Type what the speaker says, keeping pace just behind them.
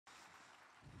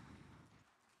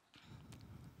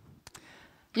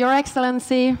Your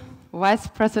Excellency, Vice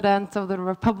President of the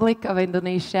Republic of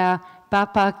Indonesia,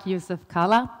 Bapak Yusuf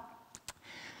Kala,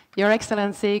 Your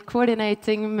Excellency,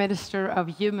 Coordinating Minister of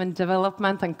Human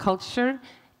Development and Culture,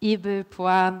 Ibu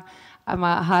Puan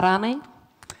Maharani,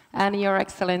 and Your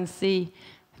Excellency,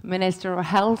 Minister of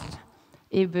Health,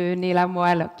 Ibu Nila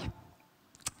Mualuk.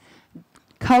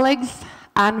 Colleagues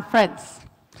and friends,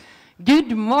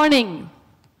 good morning.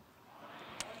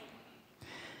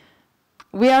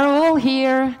 We are all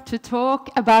here to talk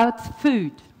about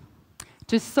food,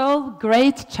 to solve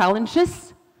great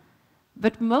challenges,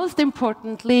 but most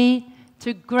importantly,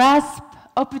 to grasp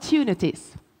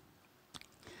opportunities.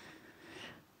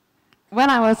 When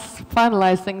I was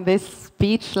finalizing this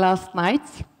speech last night,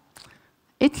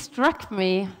 it struck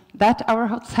me that our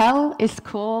hotel is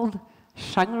called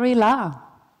Shangri-La.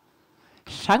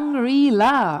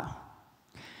 Shangri-La.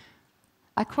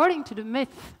 According to the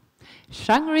myth,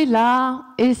 Shangri-La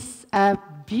is a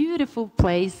beautiful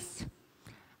place,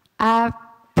 a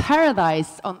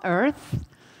paradise on earth.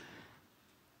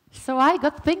 So I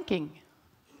got thinking,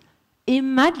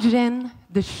 imagine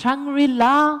the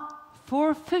Shangri-La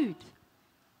for food.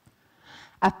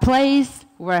 A place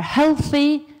where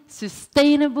healthy,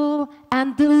 sustainable,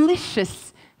 and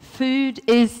delicious food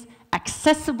is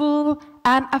accessible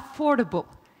and affordable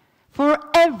for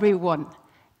everyone,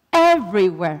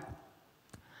 everywhere.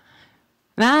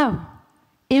 Now,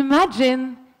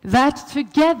 imagine that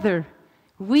together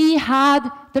we had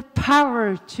the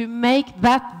power to make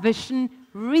that vision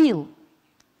real.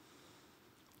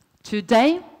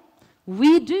 Today,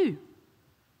 we do.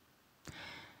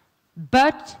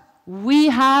 But we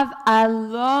have a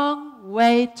long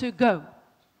way to go.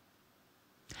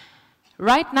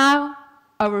 Right now,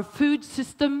 our food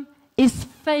system is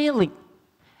failing,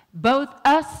 both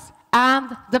us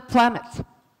and the planet.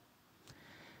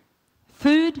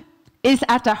 Food is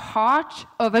at the heart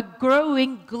of a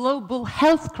growing global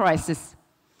health crisis.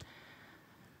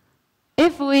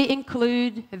 If we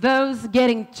include those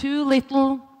getting too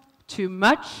little, too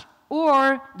much,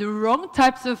 or the wrong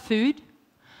types of food,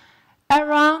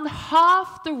 around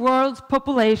half the world's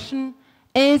population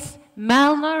is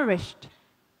malnourished.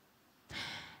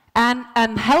 And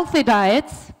unhealthy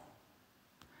diets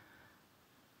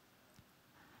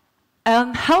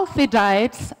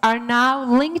are now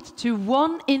linked to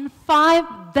 1 in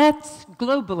 5 deaths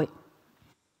globally.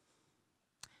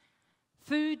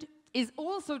 Food is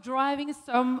also driving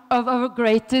some of our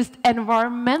greatest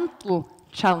environmental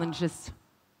challenges.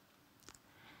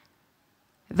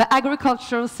 The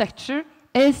agricultural sector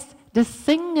is the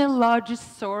single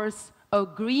largest source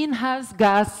of greenhouse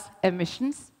gas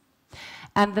emissions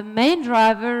and the main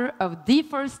driver of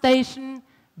deforestation,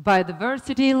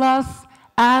 biodiversity loss,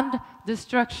 and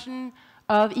destruction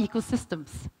of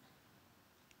ecosystems.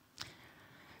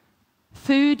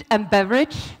 Food and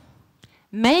beverage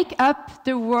make up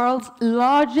the world's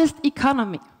largest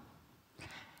economy.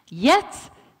 Yet,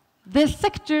 the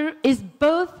sector is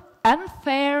both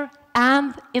unfair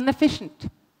and inefficient.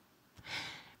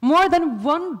 More than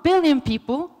 1 billion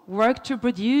people work to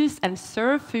produce and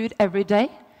serve food every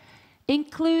day,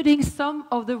 including some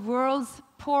of the world's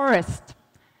poorest,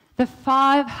 the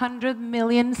 500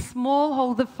 million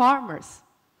smallholder farmers.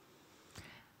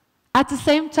 At the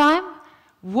same time,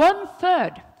 one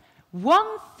third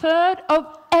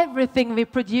of everything we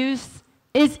produce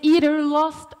is either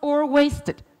lost or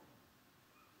wasted.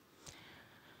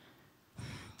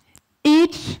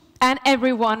 Each and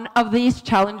every one of these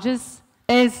challenges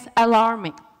is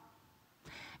alarming.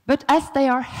 But as they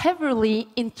are heavily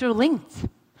interlinked,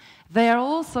 they are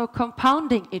also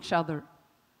compounding each other.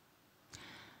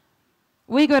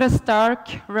 We got a stark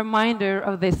reminder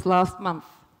of this last month.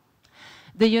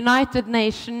 The United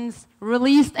Nations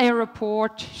released a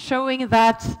report showing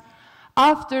that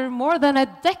after more than a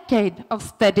decade of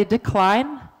steady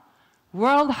decline,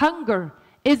 world hunger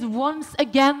is once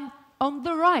again on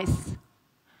the rise,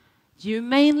 due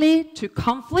mainly to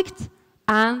conflict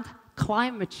and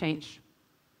climate change.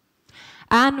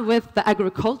 And with the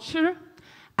agriculture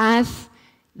as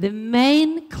the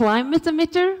main climate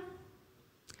emitter,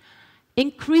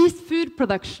 increased food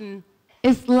production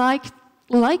is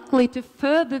likely to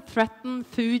further threaten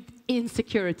food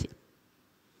insecurity.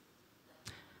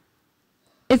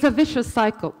 It's a vicious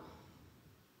cycle.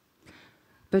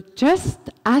 But just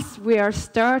as we are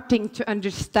starting to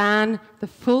understand the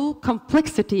full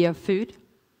complexity of food,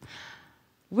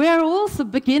 we are also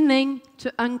beginning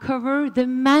to uncover the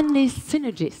many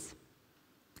synergies.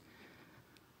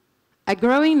 A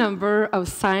growing number of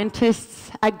scientists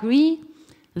agree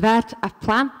that a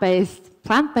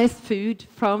plant-based food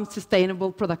from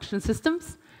sustainable production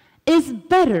systems is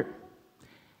better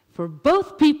for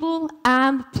both people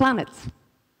and planet.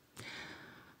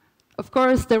 Of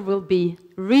course, there will be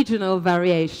regional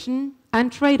variation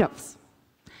and trade-offs,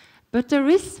 but there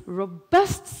is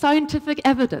robust scientific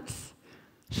evidence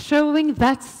showing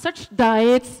that such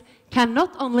diets can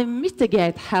not only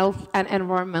mitigate health and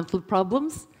environmental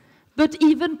problems, but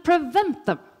even prevent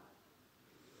them.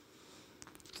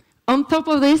 On top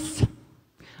of this,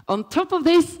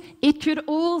 it could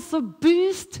also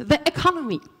boost the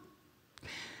economy.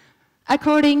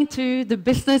 According to the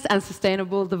Business and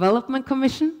Sustainable Development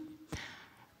Commission,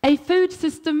 a food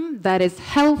system that is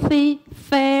healthy,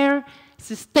 fair,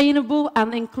 sustainable,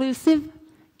 and inclusive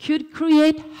could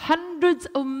create hundreds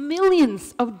of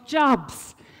millions of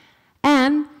jobs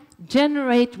and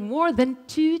generate more than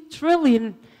 $2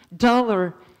 trillion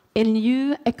in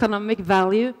new economic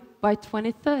value by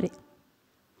 2030.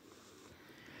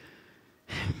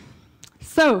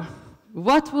 So,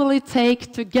 what will it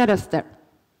take to get us there?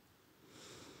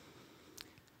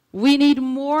 We need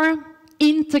more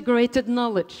integrated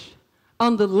knowledge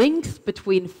on the links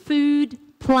between food,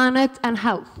 planet, and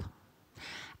health,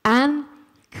 and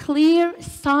clear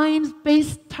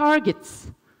science-based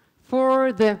targets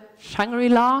for the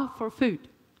Shangri-La for food.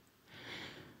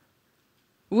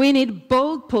 We need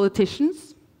bold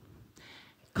politicians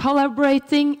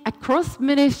collaborating across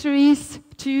ministries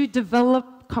to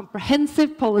develop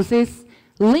comprehensive policies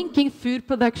linking food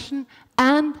production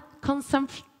and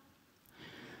consumption.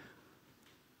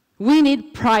 We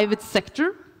need private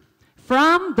sector,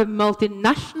 from the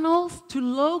multinationals to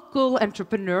local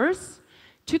entrepreneurs,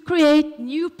 to create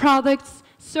new products,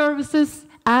 services,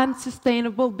 and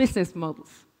sustainable business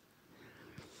models.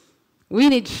 We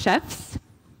need chefs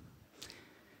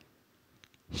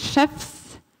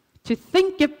to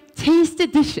think up tasty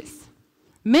dishes,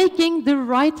 making the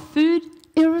right food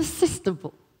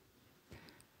irresistible.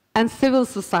 And civil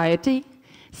society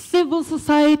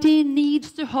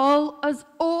needs to hold us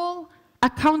all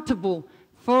accountable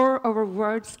for our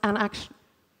words and action.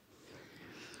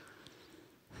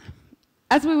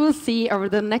 As we will see over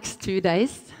the next 2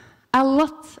 days, a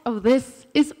lot of this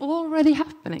is already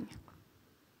happening.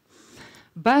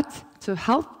 But to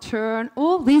help turn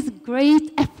all these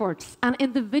great efforts and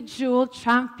individual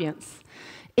champions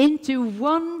into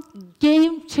one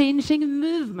game-changing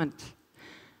movement,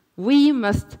 we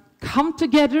must come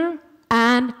together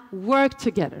and work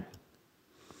together.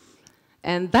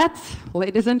 And that's,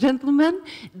 ladies and gentlemen,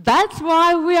 that's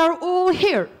why we are all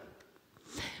here.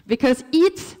 Because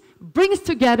it brings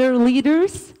together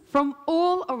leaders from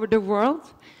all over the world,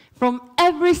 from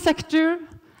every sector,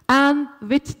 and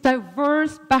with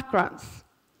diverse backgrounds.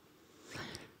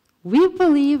 We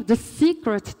believe the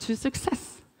secret to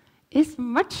success is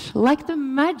much like the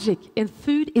magic in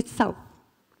food itself.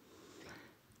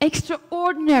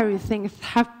 Extraordinary things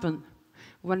happen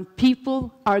when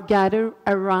people are gathered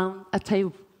around a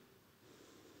table.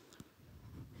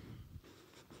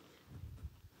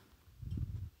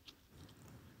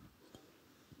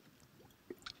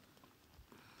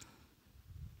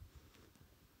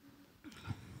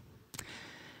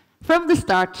 From the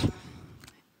start,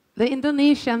 the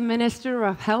Indonesian Minister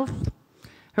of Health,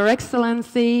 Her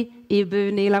Excellency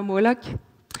Ibu Nila Muluk,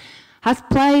 has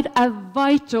played a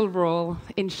vital role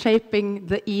in shaping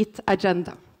the EAT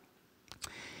agenda.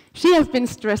 She has been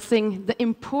stressing the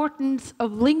importance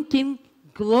of linking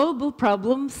global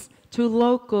problems to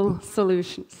local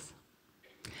solutions.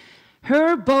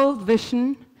 Her bold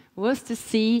vision was to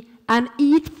see an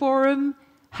EAT forum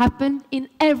happen in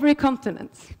every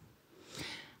continent,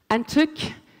 and took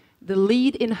the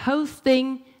lead in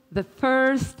hosting the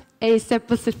first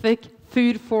Asia-Pacific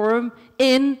Food Forum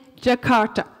in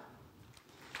Jakarta.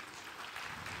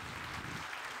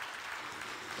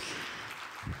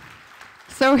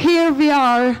 So here we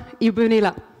are, Ibu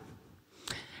Nila,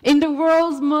 in the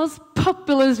world's most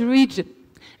populous region,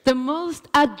 the most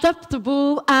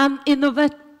adaptable and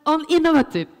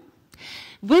innovative,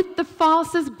 with the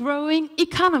fastest growing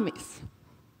economies.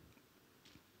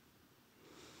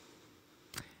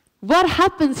 What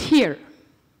happens here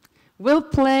will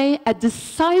play a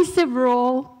decisive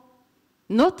role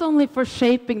not only for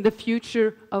shaping the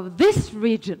future of this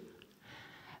region,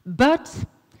 but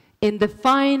in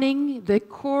defining the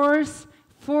course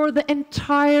for the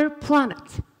entire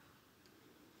planet.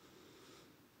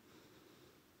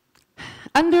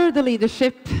 Under the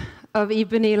leadership of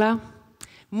Ibu Nila,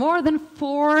 more than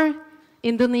 4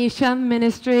 Indonesian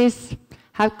ministries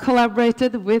have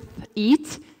collaborated with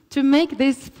EAT to make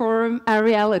this forum a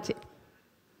reality.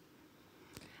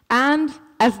 And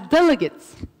as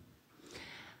delegates,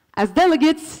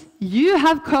 you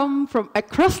have come from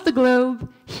across the globe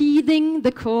heeding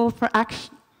the call for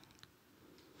action.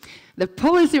 the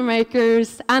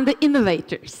policymakers and the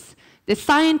innovators, the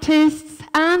scientists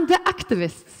and the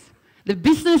activists, the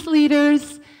business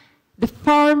leaders, the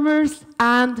farmers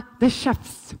and the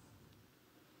chefs.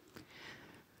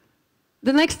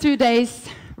 The next 2 days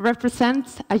represent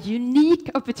a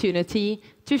unique opportunity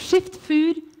to shift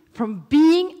food from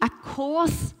being a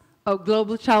cause of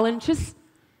global challenges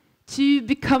to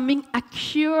becoming a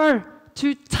cure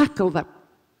to tackle them.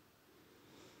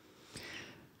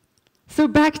 So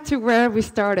back to where we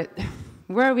started,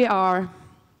 where we are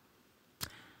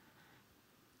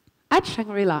at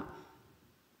Shangri-La.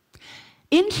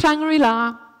 In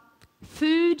Shangri-La,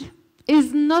 food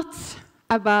is not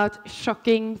about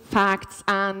shocking facts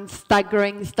and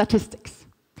staggering statistics.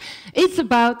 It's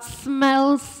about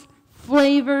smells,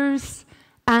 flavors,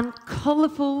 and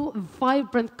colorful,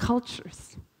 vibrant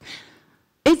cultures.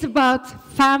 It's about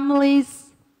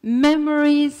families,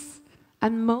 memories,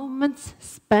 and moments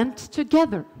spent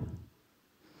together.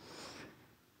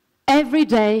 Every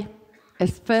day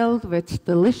is filled with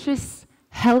delicious,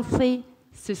 healthy,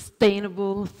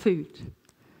 sustainable food.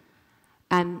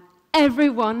 And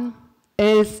everyone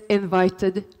is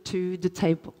invited to the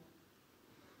table.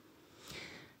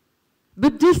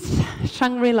 But this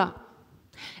Shangri-La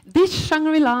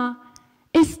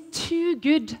is too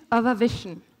good of a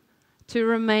vision to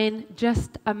remain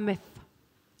just a myth.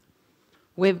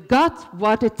 We've got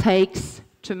what it takes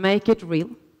to make it real.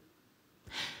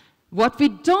 What we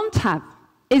don't have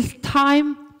is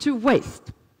time to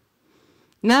waste.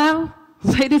 Now,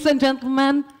 ladies and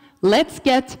gentlemen, let's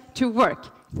get to work.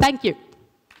 Thank you.